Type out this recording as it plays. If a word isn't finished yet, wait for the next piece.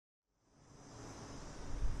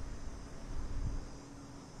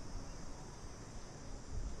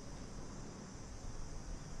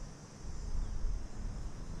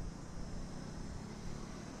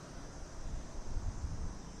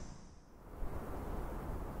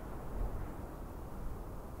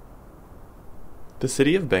The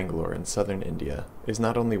city of Bangalore in southern India is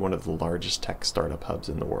not only one of the largest tech startup hubs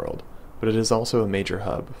in the world, but it is also a major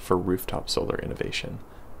hub for rooftop solar innovation,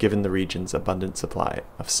 given the region's abundant supply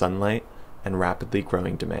of sunlight and rapidly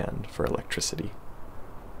growing demand for electricity.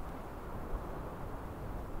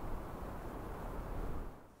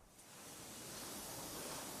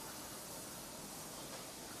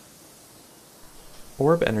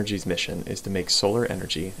 Orb Energy's mission is to make solar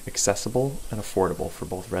energy accessible and affordable for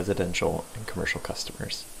both residential and commercial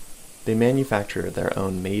customers. They manufacture their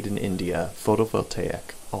own made-in-India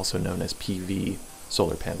photovoltaic, also known as PV,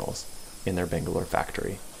 solar panels in their Bangalore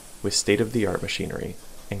factory, with state-of-the-art machinery,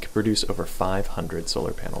 and can produce over 500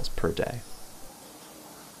 solar panels per day.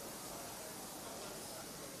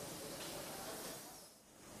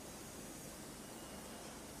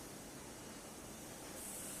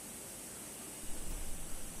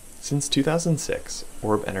 Since 2006,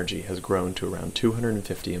 Orb Energy has grown to around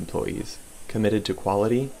 250 employees, committed to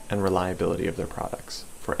quality and reliability of their products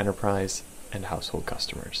for enterprise and household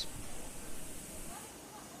customers.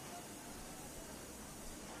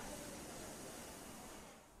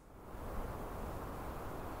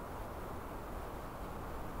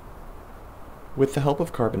 With the help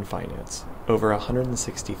of carbon finance, over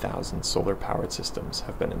 160,000 solar-powered systems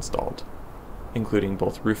have been installed, including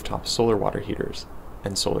both rooftop solar water heaters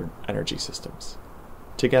and solar energy systems.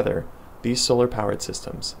 Together, these solar-powered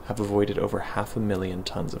systems have avoided over 500,000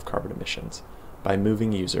 tons of carbon emissions by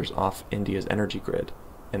moving users off India's energy grid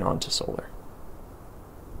and onto solar.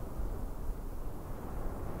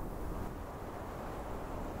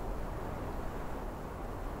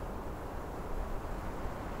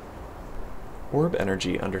 Orb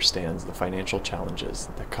Energy understands the financial challenges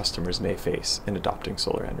that customers may face in adopting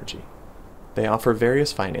solar energy. They offer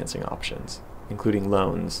various financing options, including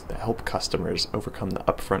loans that help customers overcome the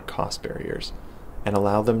upfront cost barriers and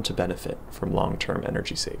allow them to benefit from long-term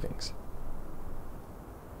energy savings.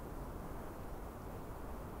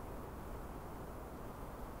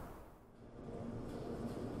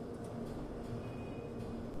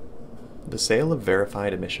 The sale of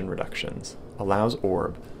verified emission reductions allows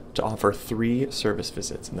Orb to offer 3 service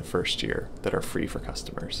visits in the first year that are free for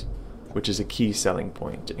customers, which is a key selling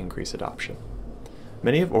point to increase adoption.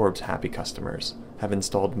 Many of Orb's happy customers have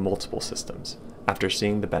installed multiple systems after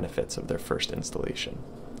seeing the benefits of their first installation.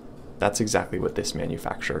 That's exactly what this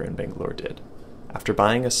manufacturer in Bangalore did. After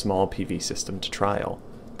buying a small PV system to trial,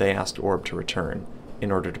 they asked Orb to return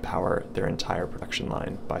in order to power their entire production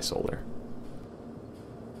line by solar.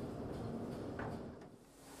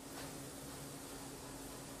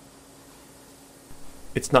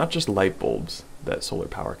 It's not just light bulbs that solar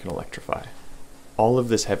power can electrify. All of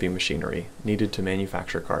this heavy machinery needed to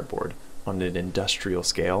manufacture cardboard on an industrial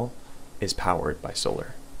scale is powered by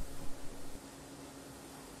solar.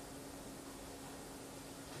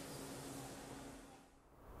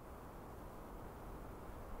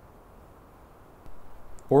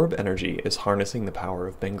 Orb Energy is harnessing the power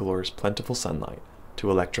of Bangalore's plentiful sunlight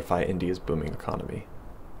to electrify India's booming economy.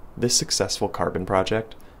 This successful carbon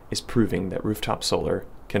project is proving that rooftop solar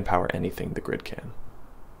can power anything the grid can.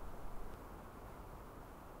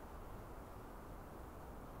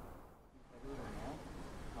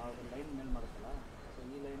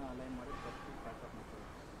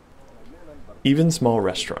 Even small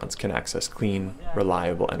restaurants can access clean,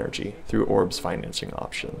 reliable energy through Orb's financing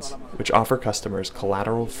options, which offer customers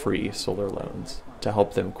collateral-free solar loans to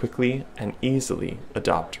help them quickly and easily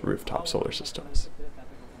adopt rooftop solar systems.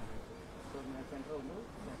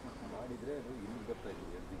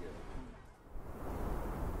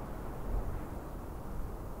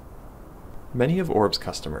 Many of Orb's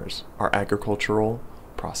customers are agricultural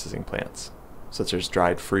processing plants, such as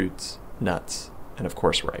dried fruits, nuts, and of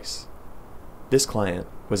course rice. This client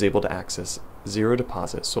was able to access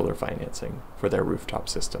zero-deposit solar financing for their rooftop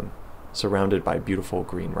system, surrounded by beautiful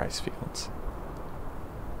green rice fields.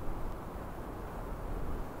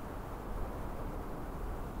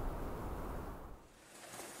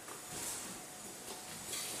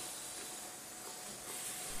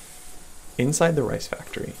 Inside the rice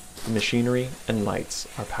factory, machinery and lights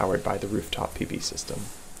are powered by the rooftop PV system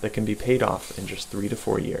that can be paid off in just 3 to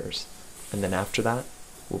 4 years, and then after that,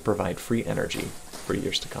 will provide free energy for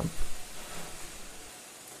years to come.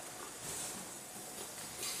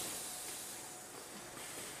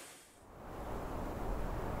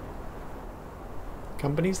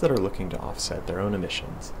 Companies that are looking to offset their own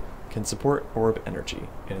emissions can support Orb Energy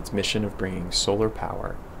in its mission of bringing solar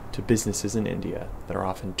power to businesses in India that are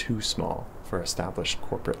often too small for established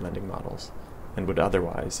corporate lending models and would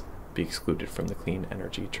otherwise be excluded from the clean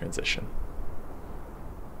energy transition.